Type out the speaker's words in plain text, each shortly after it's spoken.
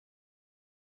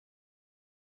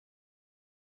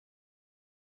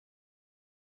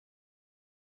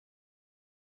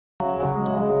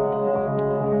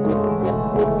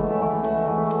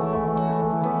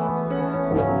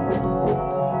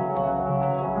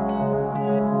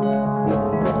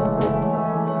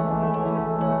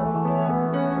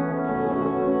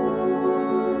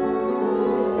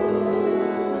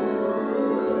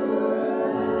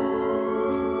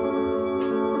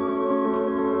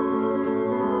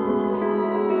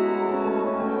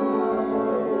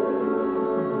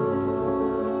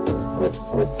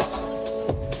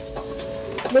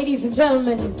Ladies and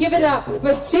gentlemen, give it up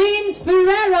for James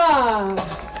Ferreira.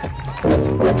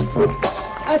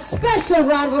 A special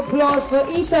round of applause for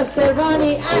Isha,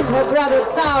 Sharvani and her brother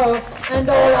Tao and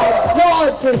all our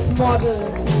gorgeous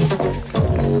models.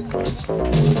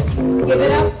 Give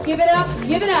it up, give it up,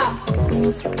 give it up.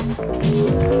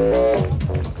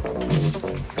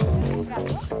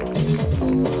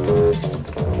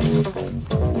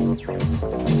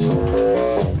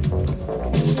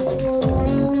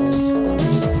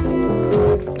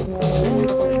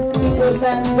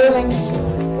 Hands willing.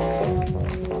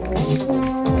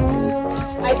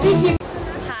 I think you.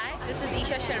 Hi, this is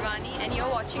Isha Sharvani and you're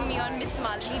watching me on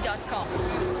MissMalini.com.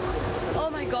 Oh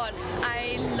my god,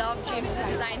 I love James as a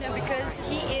designer because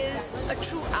he is a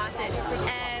true artist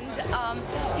and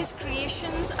his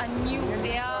creations are new.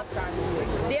 They are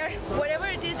whatever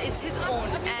it is, it's his own,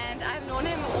 and I've known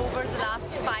him over the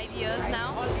last 5 years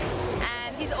now.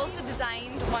 And he's also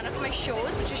designed one of my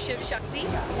shows, which is Shiv Shakti,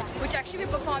 which actually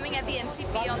we're performing at the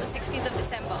NCP on the 16th of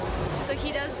December. So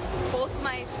he does both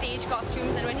my stage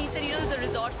costumes, and when he said, you know, there's a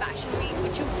resort fashion week,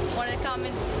 would you want to come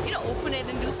and, you know, open it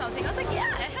and do something? I was like, yeah,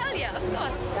 hell yeah, of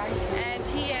course. And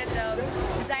he had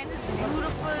designed this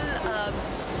beautiful,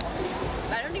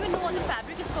 I don't even know what the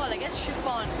fabric is called, I guess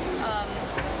chiffon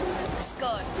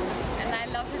skirt. And I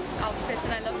love his outfits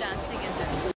and I love dancing in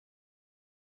them.